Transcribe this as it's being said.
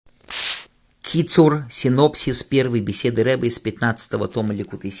Кицур, Синопсис, первой беседы Ребе из 15-го тома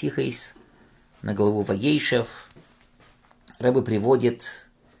Сихи на главу Вайешев. Ребе приводит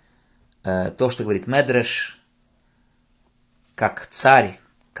то, что говорит Медреш, как царь,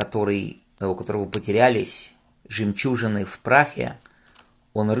 у которого потерялись жемчужины в прахе,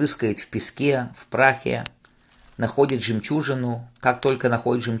 он рыскает в песке, в прахе, находит жемчужину, как только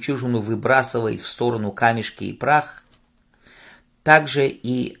находит жемчужину, выбрасывает в сторону камешки и прах. Также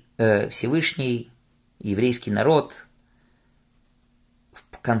и Всевышний, еврейский народ,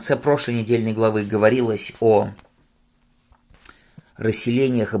 в конце прошлой недельной главы говорилось о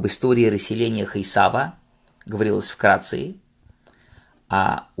расселениях, об истории расселениях Эйсава, говорилось вкратце,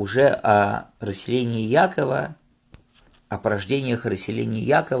 а уже о расселении Якова, о порождениях расселения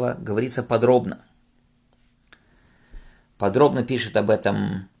Якова говорится подробно. Подробно пишет об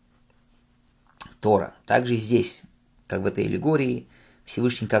этом Тора. Также и здесь, как в этой аллегории,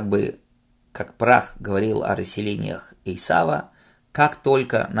 Всевышний как прах говорил о расселениях Эйсава, как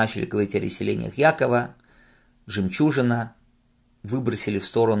только начали говорить о расселениях Якова, жемчужина, выбросили в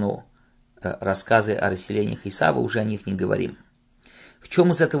сторону рассказы о расселениях Эйсава, уже о них не говорим. В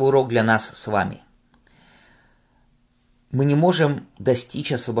чем из этого урок для нас с вами? Мы не можем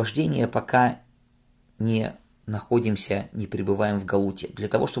достичь освобождения, пока не находимся, не пребываем в Галуте. Для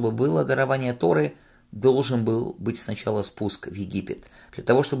того, чтобы было дарование Торы, должен был быть сначала спуск в Египет. Для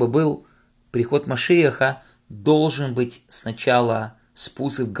того, чтобы был приход Машиаха, должен быть сначала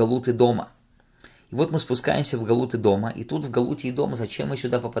спуск в Галут и дома. И вот мы спускаемся в Галут и дома, и тут в Галуте и дома зачем мы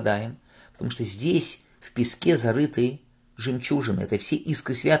сюда попадаем? Потому что здесь в песке зарыты жемчужины. Это все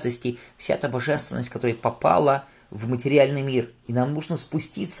искры святости, вся та божественность, которая попала в материальный мир. И нам нужно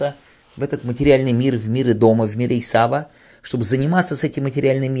спуститься в этот материальный мир, в мир и дома, в мир Эйсава, чтобы заниматься с этим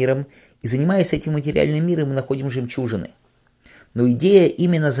материальным миром. И занимаясь этим материальным миром, мы находим жемчужины. Но идея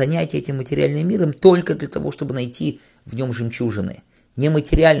именно занятия этим материальным миром только для того, чтобы найти в нем жемчужины. Не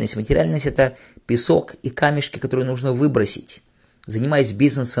материальность. Материальность – это песок и камешки, которые нужно выбросить. Занимаясь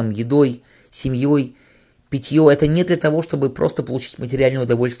бизнесом, едой, семьей, питье – это не для того, чтобы просто получить материальное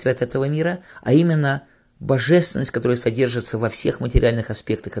удовольствие от этого мира, а именно божественность, которая содержится во всех материальных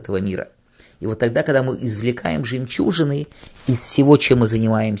аспектах этого мира. И вот тогда, когда мы извлекаем жемчужины из всего, чем мы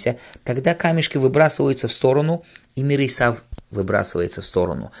занимаемся, тогда камешки выбрасываются в сторону, и мир Эйсав выбрасывается в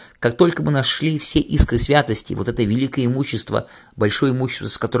сторону. Как только мы нашли все искры святости, вот это великое имущество, большое имущество,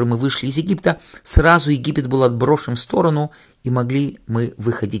 с которым мы вышли из Египта, сразу Египет был отброшен в сторону, и могли мы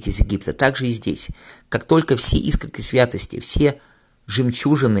выходить из Египта. Так же и здесь. Как только все искры святости, все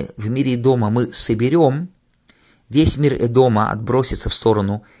жемчужины в мире Эдома мы соберем, весь мир Эдома отбросится в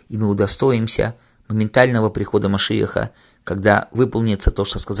сторону, и мы удостоимся моментального прихода Машиаха, когда выполнится то,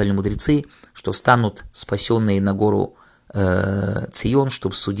 что сказали мудрецы, что встанут спасенные на гору Цион,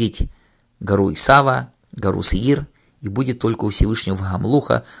 чтобы судить гору Эйсава, гору Сеир, и будет только у Всевышнего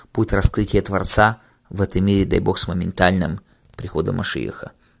Гамлуха, будет раскрытие Творца в этом мире, дай Бог, с моментальным приходом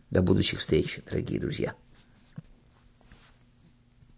Машиаха. До будущих встреч, дорогие друзья.